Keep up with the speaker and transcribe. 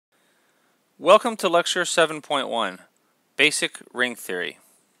Welcome to Lecture 7.1, Basic Ring Theory.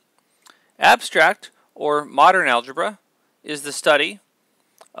 Abstract, or modern algebra, is the study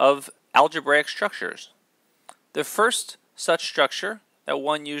of algebraic structures. The first such structure that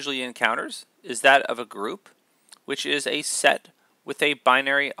one usually encounters is that of a group, which is a set with a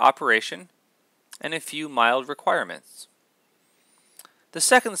binary operation and a few mild requirements. The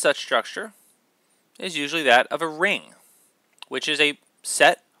second such structure is usually that of a ring, which is a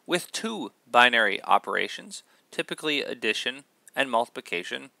set with two binary operations, typically addition and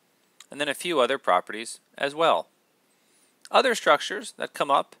multiplication, and then a few other properties as well. Other structures that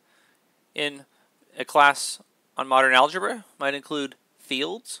come up in a class on modern algebra might include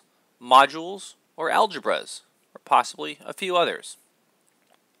fields, modules, or algebras, or possibly a few others.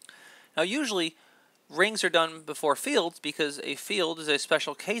 Now usually rings are done before fields because a field is a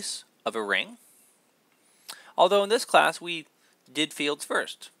special case of a ring, although in this class we did fields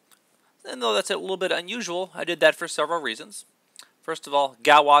first. And though that's a little bit unusual, I did that for several reasons. First of all,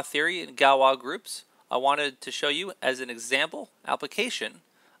 Galois theory and Galois groups I wanted to show you as an example application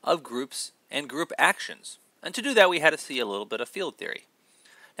of groups and group actions. And to do that we had to see a little bit of field theory.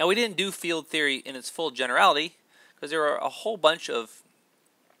 Now we didn't do field theory in its full generality because there are a whole bunch of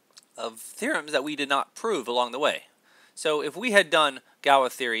theorems that we did not prove along the way. So if we had done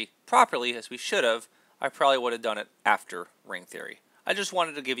Galois theory properly, as we should have, I probably would have done it after ring theory. I just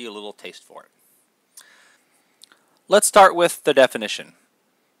wanted to give you a little taste for it. Let's start with the definition.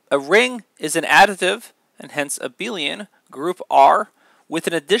 A ring is an additive, and hence abelian, group R with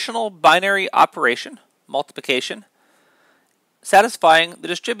an additional binary operation, multiplication, satisfying the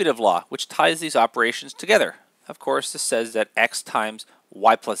distributive law, which ties these operations together. Of course, this says that x times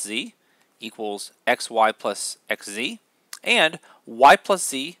y plus z equals xy plus xz, and y plus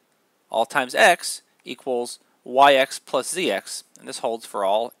z all times x equals yx plus zx, and this holds for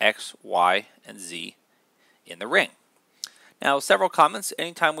all x, y, and z in the ring. Now, several comments.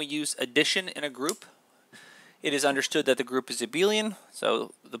 Anytime we use addition in a group, it is understood that the group is abelian,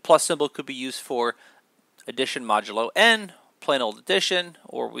 so the plus symbol could be used for addition modulo n, plain old addition,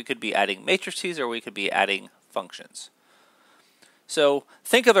 or we could be adding matrices, or we could be adding functions. So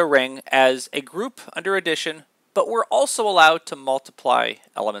think of a ring as a group under addition, but we're also allowed to multiply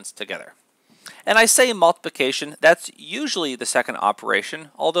elements together. And I say multiplication, that's usually the second operation,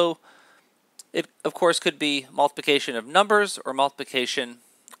 although it of course could be multiplication of numbers or multiplication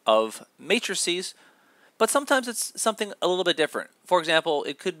of matrices, but sometimes it's something a little bit different. For example,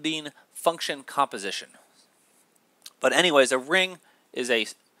 it could mean function composition. But anyways, a ring is a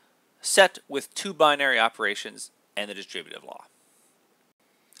set with two binary operations and the distributive law.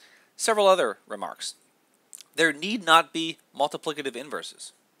 Several other remarks. There need not be multiplicative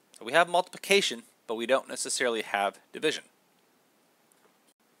inverses. So we have multiplication, but we don't necessarily have division.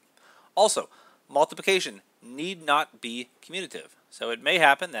 Also, multiplication need not be commutative. So it may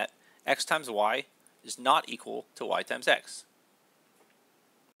happen that x times y is not equal to y times x.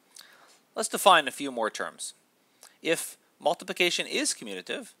 Let's define a few more terms. If multiplication is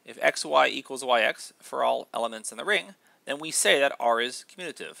commutative, if xy equals yx for all elements in the ring, then we say that R is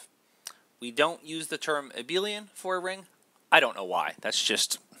commutative. We don't use the term abelian for a ring. I don't know why. That's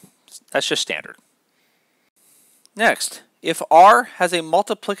just standard. Next, if R has a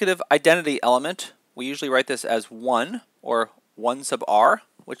multiplicative identity element, we usually write this as 1 or 1 sub R,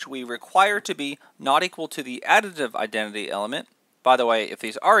 which we require to be not equal to the additive identity element. By the way, if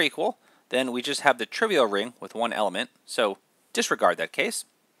these are equal, then we just have the trivial ring with one element, so disregard that case.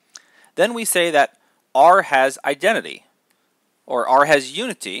 Then we say that R has identity, or R has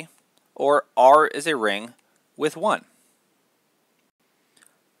unity, or R is a ring with 1.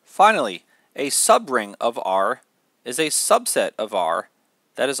 Finally, a subring of R is a subset of R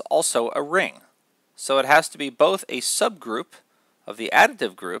that is also a ring. So it has to be both a subgroup of the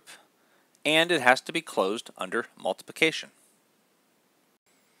additive group and it has to be closed under multiplication.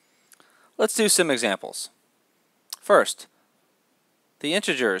 Let's do some examples. First, the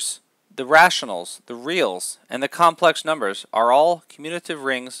integers, the rationals, the reals, and the complex numbers are all commutative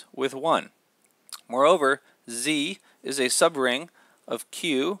rings with 1. Moreover, Z is a subring of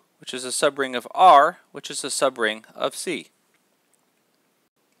Q, which is a subring of R, which is a subring of C.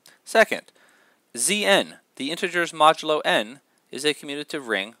 Second, Zn, the integers modulo n, is a commutative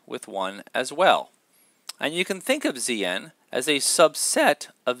ring with 1 as well. And you can think of Zn as a subset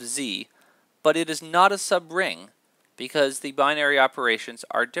of Z, but it is not a subring because the binary operations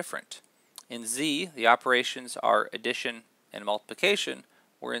are different. In Z, the operations are addition and multiplication,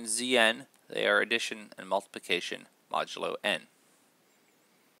 where in Zn, they are addition and multiplication modulo n.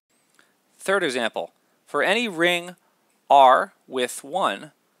 Third example, for any ring R with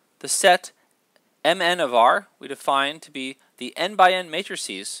 1, the set Mn of R we define to be the n by n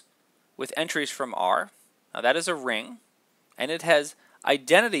matrices with entries from R. Now that is a ring, and it has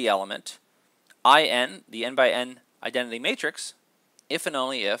identity element In, the n by n identity matrix, if and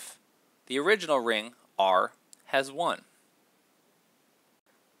only if the original ring R has 1.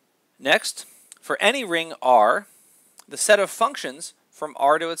 Next, for any ring R, the set of functions from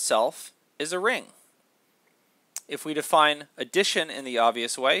R to itself is a ring. If we define addition in the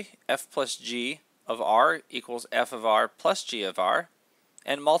obvious way, f plus g of R equals f of R plus g of R,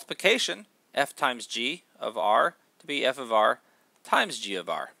 and multiplication, f times g of R, to be f of R times g of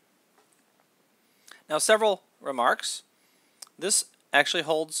R. Now, several remarks. This actually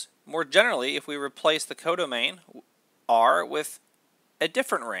holds more generally if we replace the codomain R with a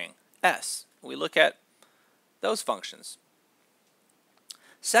different ring, S. We look at those functions.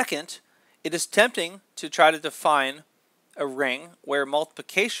 Second, it is tempting to try to define a ring where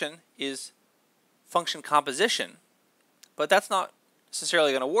multiplication is function composition, but that's not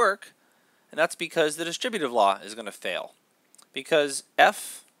necessarily going to work, and that's because the distributive law is going to fail. Because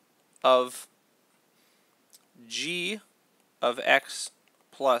f of g of x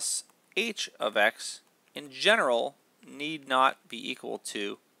plus h of x in general need not be equal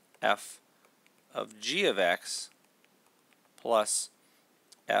to f of g of x plus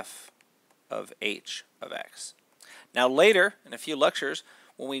f of h of x. Now later, in a few lectures,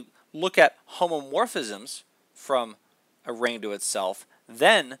 when we look at homomorphisms from a ring to itself,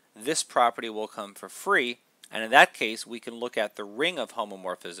 then this property will come for free, and in that case we can look at the ring of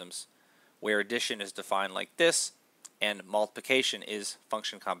homomorphisms where addition is defined like this and multiplication is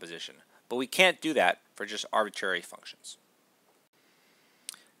function composition. But we can't do that for just arbitrary functions.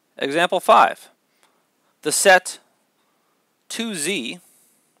 Example 5. The set 2z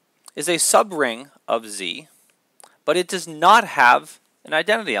is a subring of z, but it does not have an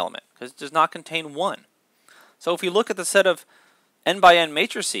identity element because it does not contain 1. So if we look at the set of n by n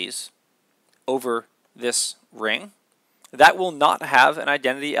matrices over this ring, that will not have an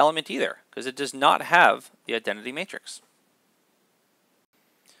identity element either because it does not have the identity matrix.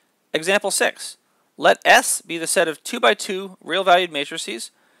 Example 6. Let S be the set of 2 by 2 real-valued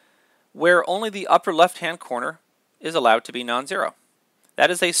matrices where only the upper left-hand corner is allowed to be non-zero.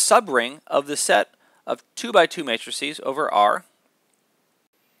 That is a subring of the set of 2 by 2 matrices over R.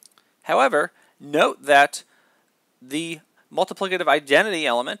 However, note that the multiplicative identity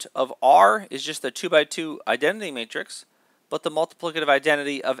element of R is just the 2 by 2 identity matrix, but the multiplicative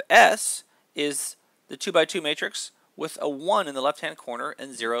identity of S is the 2 by 2 matrix with a 1 in the left-hand corner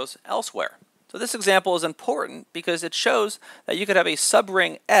and zeros elsewhere. So this example is important because it shows that you could have a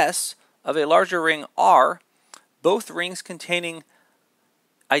subring S of a larger ring R, both rings containing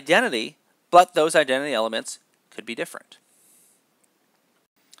identity, but those identity elements could be different.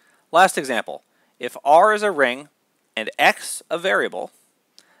 Last example. If R is a ring and X a variable,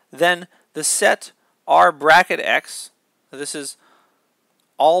 then the set R bracket X, this is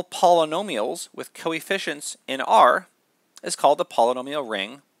all polynomials with coefficients in R, is called the polynomial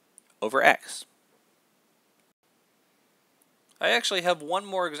ring over X. I actually have one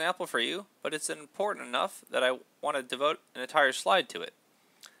more example for you, but it's important enough that I want to devote an entire slide to it.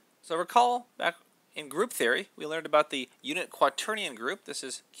 So recall back in group theory, we learned about the unit quaternion group. This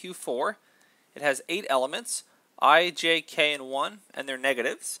is Q4. It has 8 elements, I, j, k, and 1, and their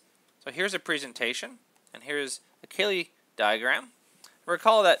negatives. So here's a presentation, and here's a Cayley diagram.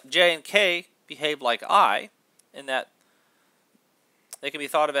 Recall that j and k behave like I, in that they can be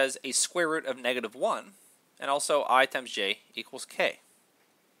thought of as a square root of -1, and also I times j equals k.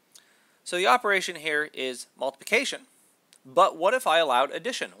 So the operation here is multiplication, but what if I allowed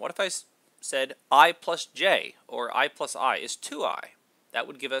addition? What if I said I plus j, or I plus I is 2i? That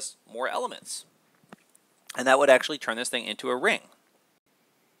would give us more elements, and that would actually turn this thing into a ring.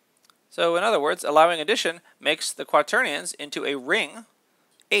 So in other words, allowing addition makes the quaternions into a ring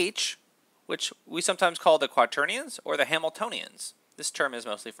H, which we sometimes call the quaternions or the Hamiltonians. This term is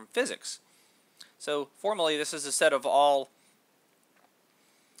mostly from physics. So formally, this is a set of all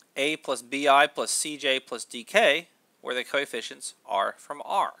A plus BI plus CJ plus DK, where the coefficients are from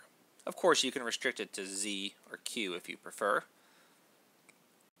R. Of course, you can restrict it to Z or Q if you prefer.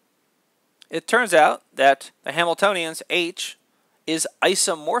 It turns out that the Hamiltonians H is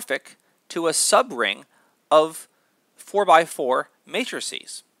isomorphic to a subring of 4x4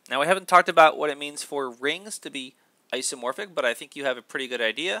 matrices. Now, we haven't talked about what it means for rings to be isomorphic, but I think you have a pretty good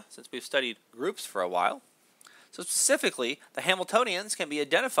idea since we've studied groups for a while. So specifically, the Hamiltonians can be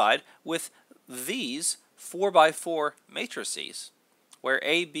identified with these 4x4 matrices, where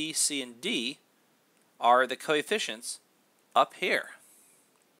A, B, C, and D are the coefficients up here.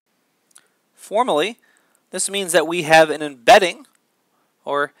 Formally, this means that we have an embedding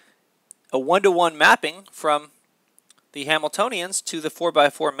or a one-to-one mapping from the Hamiltonians to the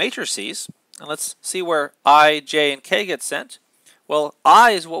 4x4 matrices. And let's see where I, j, and k get sent. Well,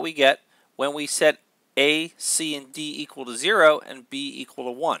 I is what we get when we set a, c, and d equal to 0 and b equal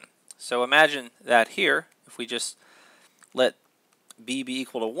to 1. So imagine that here, if we just let b be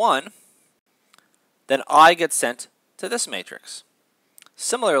equal to 1, then I gets sent to this matrix.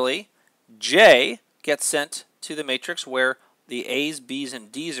 Similarly, j gets sent to the matrix where the a's, b's,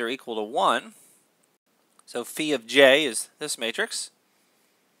 and d's are equal to 1. So phi of j is this matrix,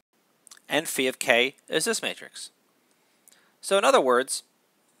 and phi of k is this matrix. So in other words,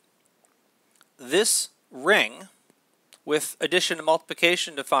 this ring with addition and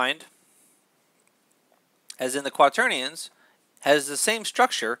multiplication defined as in the quaternions has the same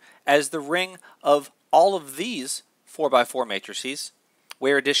structure as the ring of all of these 4x4 matrices,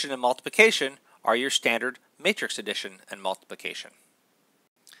 where addition and multiplication are your standard matrix addition and multiplication.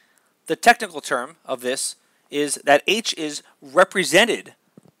 The technical term of this is that H is represented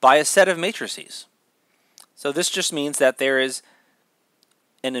by a set of matrices. So this just means that there is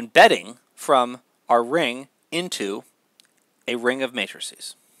an embedding from our ring into a ring of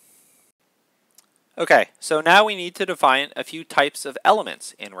matrices. Okay, so now we need to define a few types of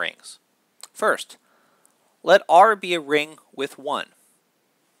elements in rings. First, let R be a ring with 1.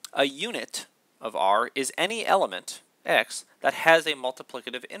 A unit of R is any element, x, that has a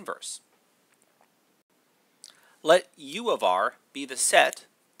multiplicative inverse. Let U of R be the set.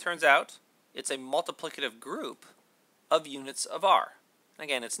 Turns out it's a multiplicative group of units of R.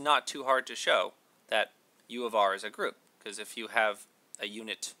 Again, it's not too hard to show that U of R is a group, because if you have a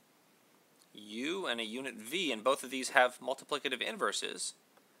unit U and a unit V, and both of these have multiplicative inverses,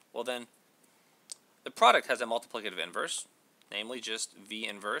 well then the product has a multiplicative inverse, namely just V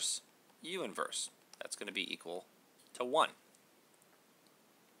inverse U inverse. That's going to be equal to 1.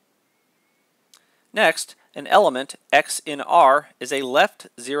 Next, an element x in R is a left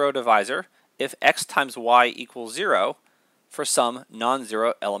zero divisor if x times y equals 0 for some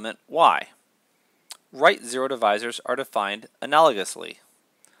non-zero element y. Right zero divisors are defined analogously.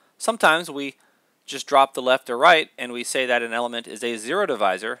 Sometimes we just drop the left or right and we say that an element is a zero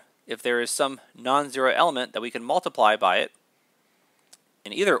divisor if there is some non-zero element that we can multiply by it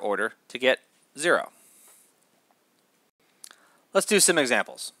in either order to get 0. Let's do some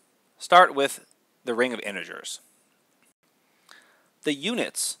examples. Start with the ring of integers. The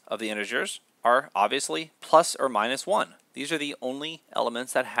units of the integers are obviously plus or minus 1. These are the only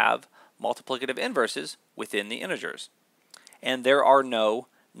elements that have multiplicative inverses within the integers. And there are no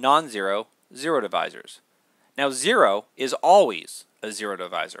non-zero zero divisors. Now 0 is always a zero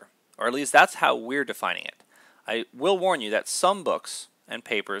divisor, or at least that's how we're defining it. I will warn you that some books and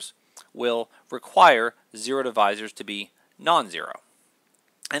papers will require zero divisors to be non-zero.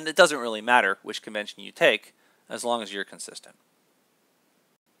 And it doesn't really matter which convention you take as long as you're consistent.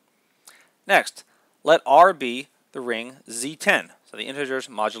 Next, let R be the ring Z10, so the integers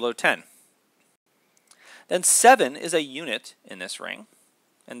modulo 10. Then 7 is a unit in this ring,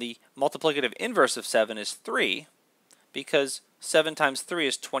 and the multiplicative inverse of 7 is 3, because 7 times 3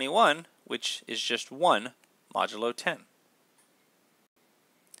 is 21, which is just 1 modulo 10.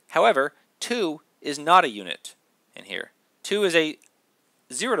 However, 2 is not a unit in here. 2 is a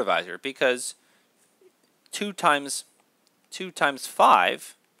zero divisor because 2 times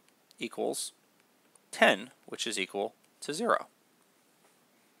 5 equals 10, which is equal to 0.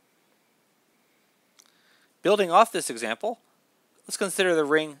 Building off this example, let's consider the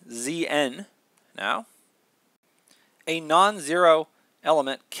ring Zn now. A non-zero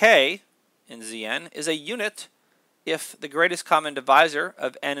element k in Zn is a unit if the greatest common divisor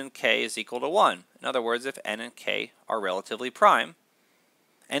of n and k is equal to 1. In other words, if n and k are relatively prime.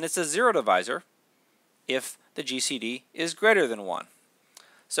 And it's a zero divisor if the GCD is greater than 1.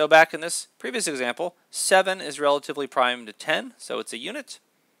 So back in this previous example, 7 is relatively prime to 10, so it's a unit,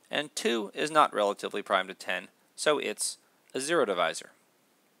 and 2 is not relatively prime to 10, so it's a zero divisor.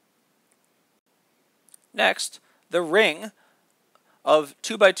 Next, the ring of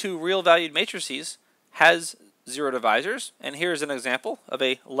 2 by 2 real-valued matrices has zero divisors, and here's an example of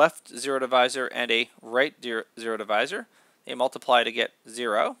a left zero divisor and a right zero divisor. They multiply to get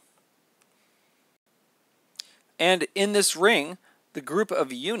 0. And in this ring, the group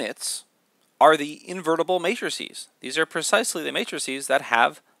of units are the invertible matrices. These are precisely the matrices that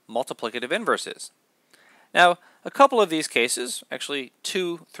have multiplicative inverses. Now, a couple of these cases, actually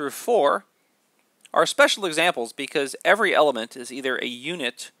 2 through 4, are special examples because every element is either a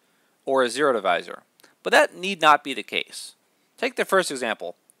unit or a zero divisor. But that need not be the case. Take the first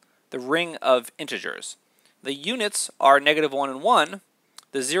example, the ring of integers. The units are -1 and 1,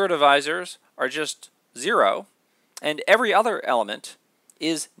 the zero divisors are just 0, and every other element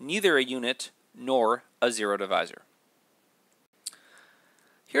is neither a unit nor a zero divisor.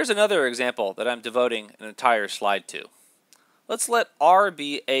 Here's another example that I'm devoting an entire slide to. Let's let R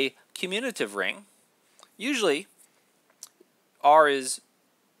be a commutative ring. Usually, R is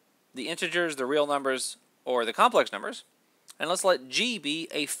the integers, the real numbers, or the complex numbers. And let's let G be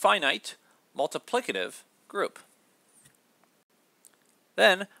a finite multiplicative group.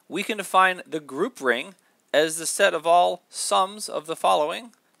 Then we can define the group ring as the set of all sums of the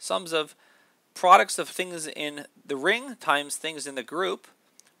following, sums of products of things in the ring times things in the group,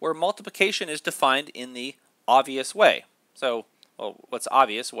 where multiplication is defined in the obvious way. So, what's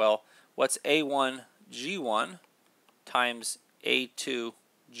obvious? Well, what's A1 G1 times A2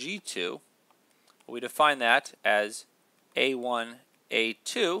 G2? We define that as A1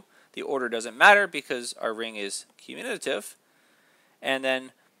 A2. The order doesn't matter because our ring is commutative. And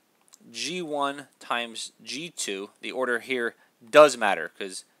then G1 times G2, the order here does matter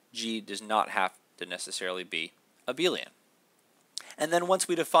because G does not have to necessarily be abelian. And then once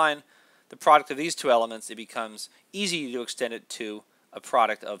we define the product of these two elements, it becomes easy to extend it to a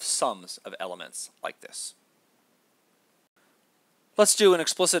product of sums of elements like this. Let's do an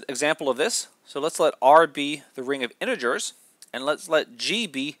explicit example of this. So let's let R be the ring of integers, and let's let G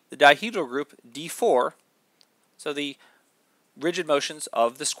be the dihedral group D4, so the rigid motions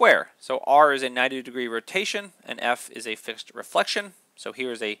of the square. So R is a 90-degree rotation, and F is a fixed reflection. So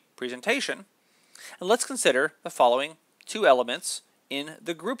here's a presentation. And let's consider the following two elements in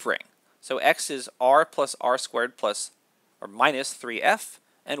the group ring. So X is R plus R squared plus or minus 3F,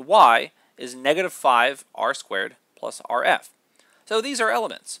 and Y is -5 R squared plus RF. So these are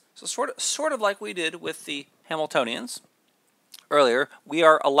elements. So sort of like we did with the Hamiltonians earlier, we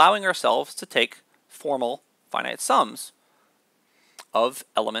are allowing ourselves to take formal finite sums of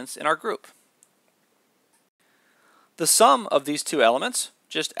elements in our group. The sum of these two elements,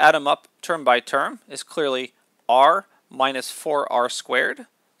 just add them up term by term, is clearly R minus 4R squared.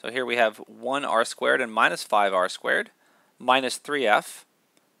 So here we have 1R squared and minus 5R squared, minus 3F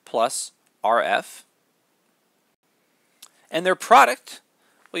plus RF. And their product,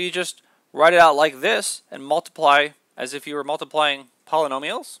 well, you just write it out like this and multiply as if you were multiplying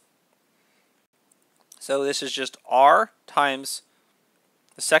polynomials. So this is just R times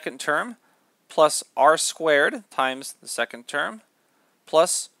the second term plus R squared times the second term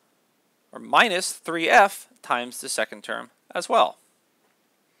plus or minus 3F times the second term as well.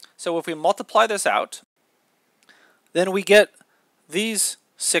 So if we multiply this out, then we get these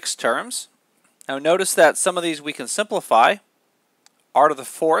 6 terms. Now notice that some of these we can simplify. R to the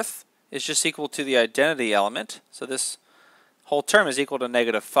 4th is just equal to the identity element. So this whole term is equal to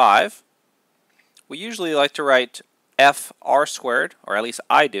 -5. We usually like to write F R squared, or at least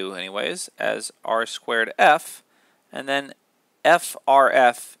I do anyways, as R squared F. And then F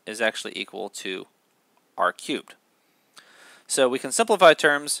RF is actually equal to R cubed. So we can simplify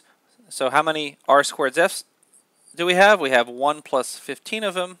terms. So how many R squared F's do we have? We have 1 plus 15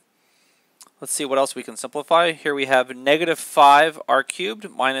 of them. Let's see what else we can simplify. Here we have -5 R cubed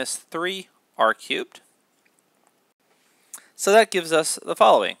minus 3 R cubed. So that gives us the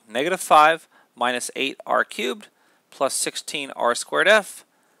following. -5 minus 8 R cubed plus 16 R squared F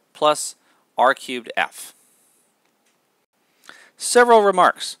plus R cubed F. Several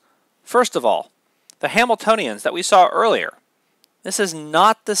remarks. First of all, the Hamiltonians that we saw earlier. This is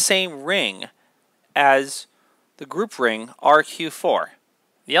not the same ring as the group ring RQ4.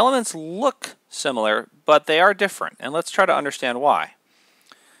 The elements look similar, but they are different, and let's try to understand why.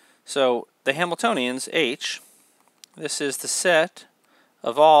 So the Hamiltonians, H, this is the set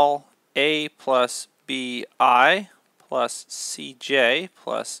of all A plus BI plus CJ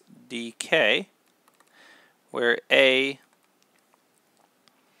plus DK, where A,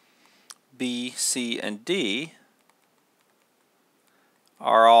 B, C, and D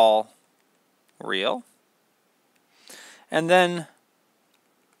are all real. And then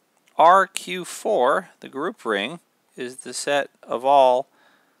RQ4, the group ring, is the set of all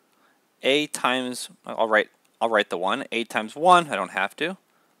A times, I'll write the 1, A times 1, I don't have to,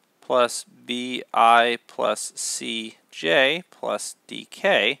 plus BI plus CJ plus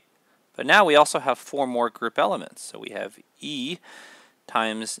DK. But now we also have 4 more group elements. So we have E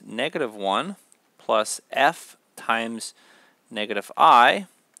times -1 plus F times -I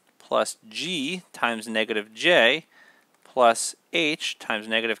plus G times -J plus H times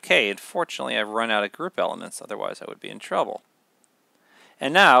 -K. Unfortunately, I've run out of group elements, otherwise I would be in trouble.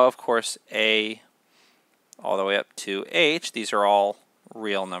 And now, of course, A all the way up to H, these are all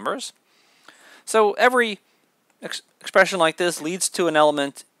real numbers. So every expression like this leads to an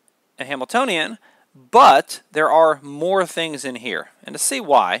element, a Hamiltonian, but there are more things in here. And to see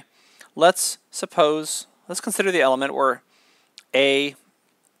why, let's consider the element where A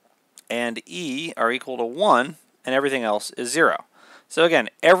and E are equal to 1 and everything else is 0. So again,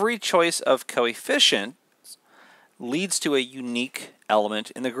 every choice of coefficient leads to a unique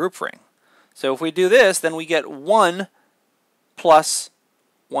element in the group ring. So if we do this, then we get 1 plus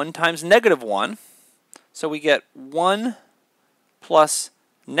 1 times negative 1. So we get 1 plus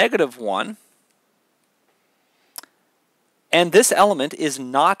negative 1. And this element is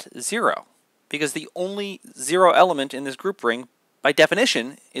not 0, because the only 0 element in this group ring, by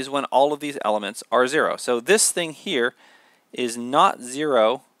definition, is when all of these elements are 0. So this thing here is not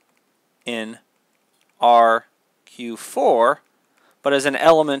 0 in RQ4, but as an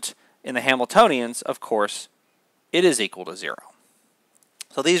element in the Hamiltonians, of course, it is equal to 0.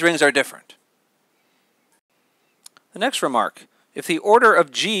 So these rings are different. The next remark, if the order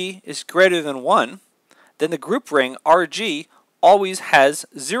of G is greater than 1, then the group ring RG always has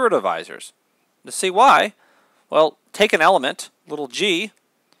 0 divisors. To see why, well, take an element, little g,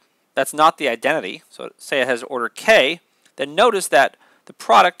 that's not the identity, so say it has order k, then notice that the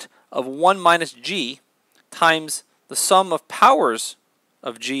product of 1 minus g times the sum of powers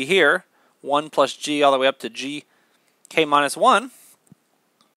of g here, 1 plus g all the way up to g k minus 1,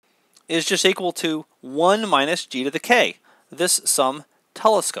 is just equal to 1 minus g to the k. This sum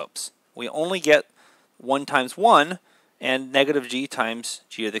telescopes. We only get 1 times 1 and negative g times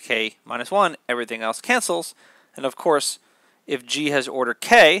g to the k minus 1. Everything else cancels. And of course, if g has order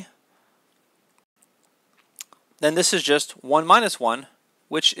k, then this is just 1 minus 1,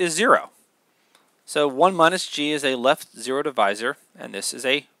 which is 0. So 1 minus g is a left 0 divisor, and this is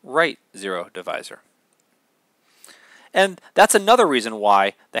a right 0 divisor. And that's another reason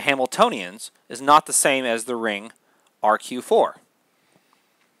why the Hamiltonians is not the same as the ring RQ4.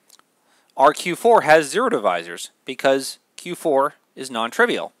 RQ4 has 0 divisors because Q4 is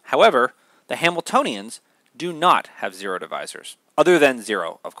non-trivial. However, the Hamiltonians do not have 0 divisors, other than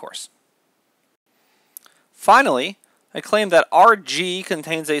 0, of course. Finally, I claim that RG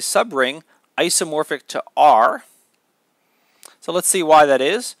contains a subring isomorphic to R. So let's see why that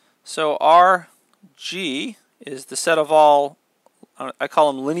is. So RG is the set of all, I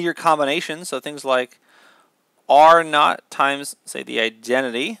call them linear combinations, so things like R naught times, say, the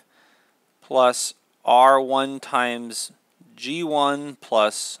identity, plus R1 times G1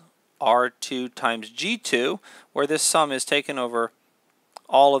 plus R2 times G2, where this sum is taken over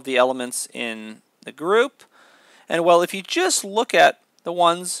all of the elements in the group. And well, if you just look at the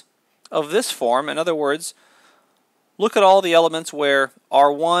ones of this form, in other words, look at all the elements where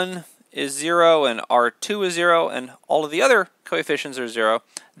R1 is 0 and R2 is 0 and all of the other coefficients are 0,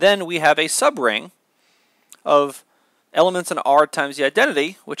 then we have a subring of elements in R times the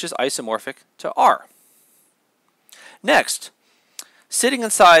identity, which is isomorphic to R. Next, sitting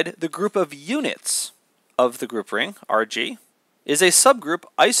inside the group of units of the group ring, RG, is a subgroup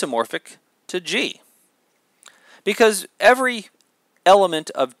isomorphic to G. Because every element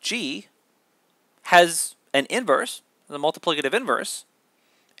of G has an inverse, the multiplicative inverse,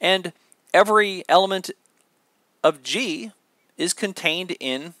 and every element of G is contained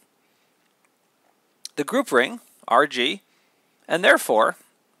in the group ring, RG, and therefore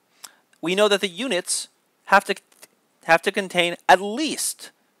we know that the units have to contain at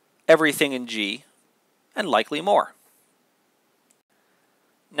least everything in G and likely more.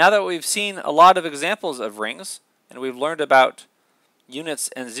 Now that we've seen a lot of examples of rings and we've learned about units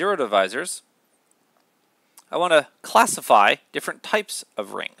and 0 divisors, I want to classify different types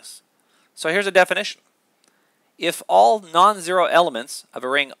of rings. So here's a definition. If all non-zero elements of a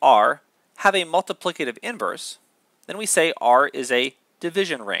ring R have a multiplicative inverse, then we say R is a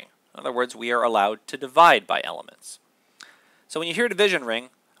division ring. In other words, we are allowed to divide by elements. So when you hear division ring,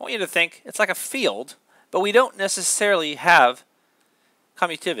 I want you to think it's like a field, but we don't necessarily have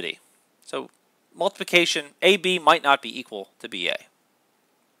commutativity. So multiplication, AB might not be equal to BA.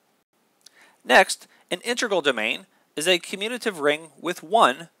 Next, an integral domain is a commutative ring with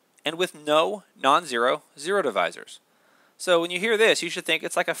 1 and with no non-zero 0 divisors. So when you hear this, you should think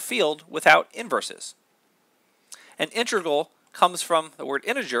it's like a field without inverses. An integral comes from the word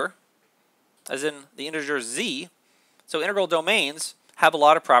integer, as in the integer z. So integral domains have a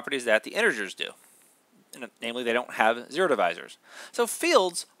lot of properties that the integers do. Namely, they don't have 0 divisors. So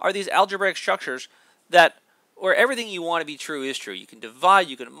fields are these algebraic structures that where everything you want to be true is true. You can divide,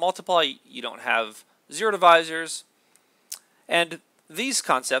 you can multiply, you don't have 0 divisors. And these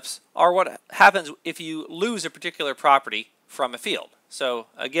concepts are what happens if you lose a particular property from a field. So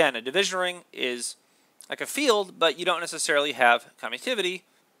again, a division ring is like a field, but you don't necessarily have commutativity,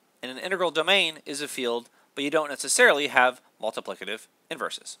 and an integral domain is a field, but you don't necessarily have multiplicative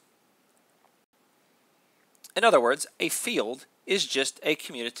inverses. In other words, a field is just a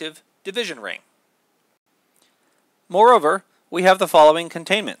commutative division ring. Moreover, we have the following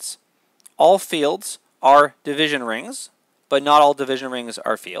containments. All fields are division rings, but not all division rings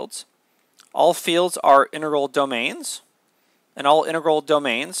are fields. All fields are integral domains, and all integral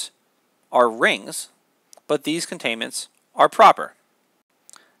domains are rings, but these containments are proper.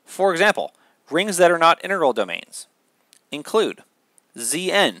 For example, rings that are not integral domains include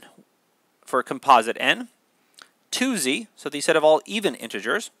Zn for composite n, 2z, so the set of all even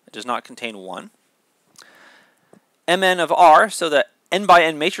integers, it does not contain 1, Mn of R, so the n by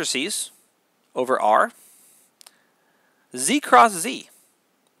n matrices over R, Z cross Z.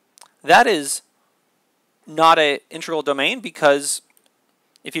 That is not an integral domain because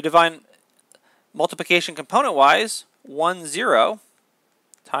if you define multiplication component-wise, 1, 0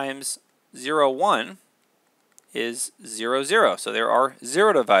 times 0, 1 is 0, 0. So there are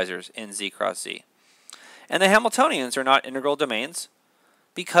 0 divisors in Z cross Z. And the Hamiltonians are not integral domains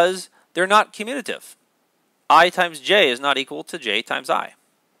because they're not commutative. I times j is not equal to j times I.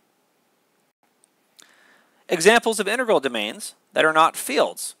 Examples of integral domains that are not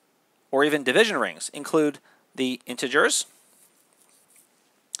fields or even division rings include the integers.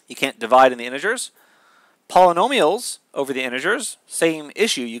 You can't divide in the integers. Polynomials over the integers, same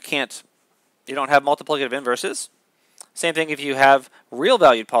issue. You don't have multiplicative inverses. Same thing if you have real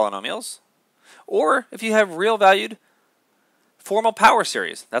valued polynomials or if you have real valued formal power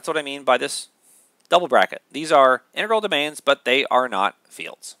series. That's what I mean by this double bracket. These are integral domains, but they are not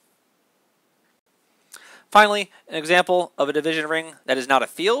fields. Finally, an example of a division ring that is not a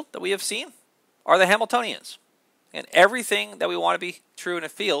field that we have seen are the Hamiltonians. And everything that we want to be true in a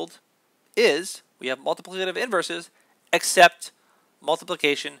field is we have multiplicative inverses, except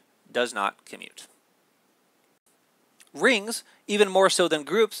multiplication does not commute. Rings, even more so than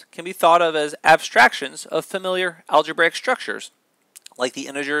groups, can be thought of as abstractions of familiar algebraic structures, like the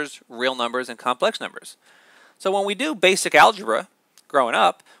integers, real numbers, and complex numbers. So when we do basic algebra growing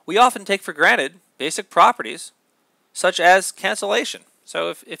up, we often take for granted basic properties such as cancellation.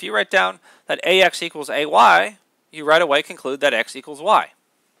 So if you write down that ax equals ay, you right away conclude that x equals y.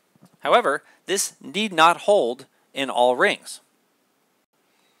 However, this need not hold in all rings.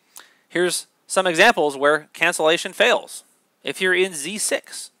 Here's some examples where cancellation fails. If you're in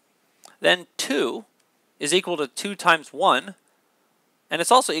Z6, then 2 is equal to 2 times 1, and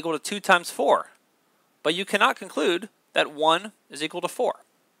it's also equal to 2 times 4. But you cannot conclude that 1 is equal to 4.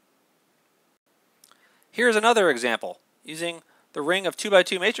 Here's another example using the ring of 2 by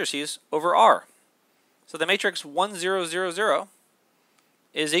 2 matrices over R. So the matrix 1, 0, 0, 0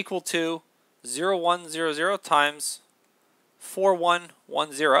 is equal to 0, 1, 0, 0 times 4, 1,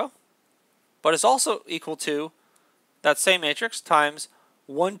 1, 0. But it's also equal to that same matrix times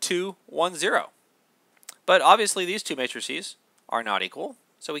 1, 2, 1, 0. But obviously these two matrices are not equal,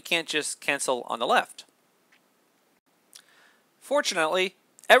 so we can't just cancel on the left. Fortunately,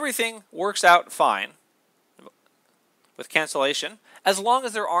 everything works out fine with cancellation as long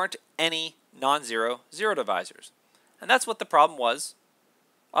as there aren't any non-zero zero divisors. And that's what the problem was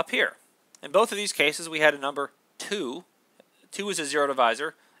up here. In both of these cases, we had a number 2. 2 is a zero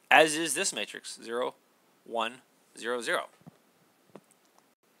divisor, as is this matrix, 0, 1, 0, 0.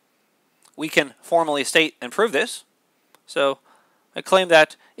 We can formally state and prove this. So I claim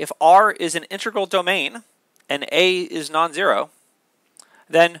that if R is an integral domain and A is non-zero,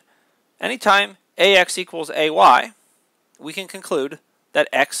 then anytime AX equals AY, we can conclude that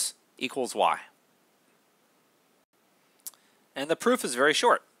X equals Y. And the proof is very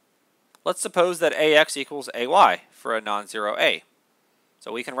short. Let's suppose that AX equals AY for a non-zero A.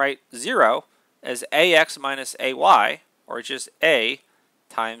 So we can write 0 as AX minus AY, or just A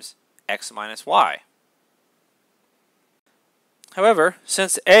times X minus Y. However,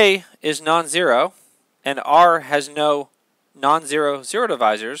 since A is non-zero and R has no non-zero zero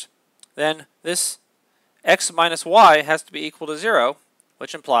divisors, then this X minus Y has to be equal to 0,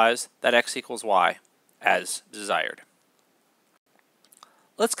 which implies that X equals Y as desired.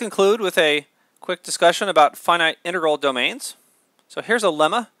 Let's conclude with a quick discussion about finite integral domains. So here's a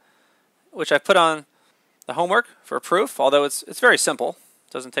lemma, which I put on the homework for proof, although it's very simple.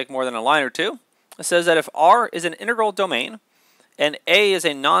 It doesn't take more than a line or two. It says that if R is an integral domain and A is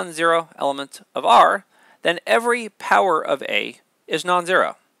a non-zero element of R, then every power of A is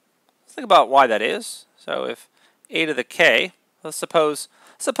non-zero. Let's think about why that is. So if a to the k, let's suppose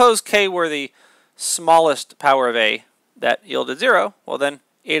k were the smallest power of A that yielded 0, well then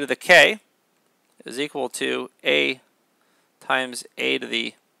a to the k is equal to a times a to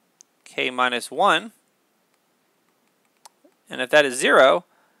the k minus 1. And if that is 0,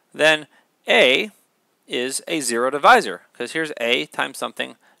 then a is a 0 divisor, because here's a times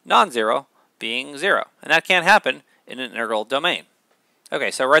something non-zero being 0. And that can't happen in an integral domain.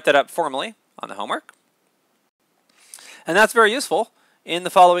 Okay, so write that up formally on the homework. And that's very useful in the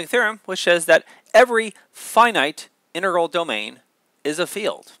following theorem, which says that every finite integral domain is a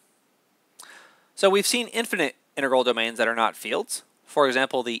field. So we've seen infinite integral domains that are not fields, for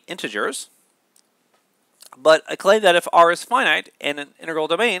example, the integers. But I claim that if R is finite in an integral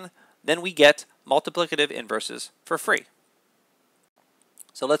domain, then we get multiplicative inverses for free.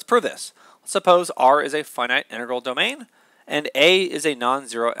 So let's prove this. Suppose R is a finite integral domain and A is a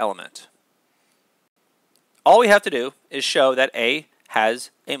non-zero element. All we have to do is show that A has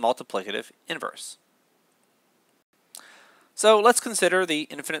a multiplicative inverse. So let's consider the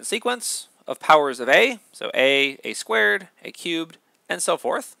infinite sequence of powers of A, so A squared, A cubed, and so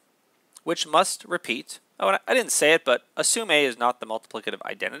forth, which must repeat. Oh, and I didn't say it, but assume A is not the multiplicative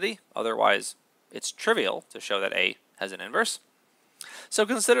identity, otherwise it's trivial to show that A has an inverse. So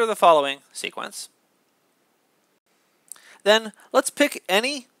consider the following sequence. Then let's pick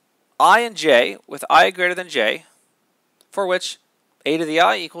any I and j with I greater than j, for which a to the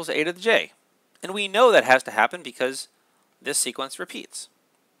I equals a to the j. And we know that has to happen because this sequence repeats.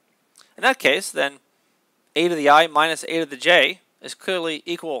 In that case, then a to the I minus a to the j is clearly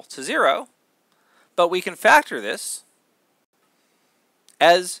equal to 0, but we can factor this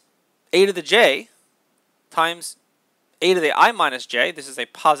as a to the j times a to the I minus j, this is a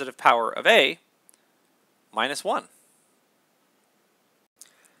positive power of a, minus 1.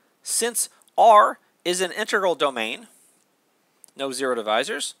 Since R is an integral domain, no zero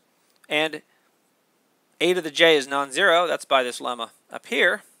divisors, and a to the j is non-zero, that's by this lemma up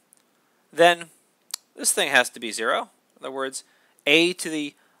here, then this thing has to be 0. In other words, a to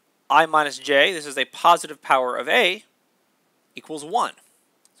the I minus j, this is a positive power of a, equals 1.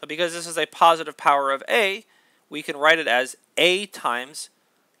 So because this is a positive power of a, we can write it as a times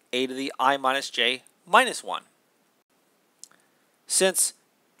a to the I minus j minus 1. Since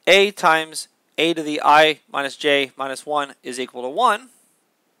a times a to the I minus j minus 1 is equal to 1,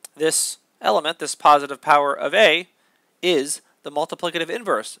 this element, this positive power of a, is the multiplicative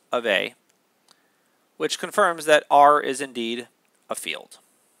inverse of a, which confirms that R is indeed a field.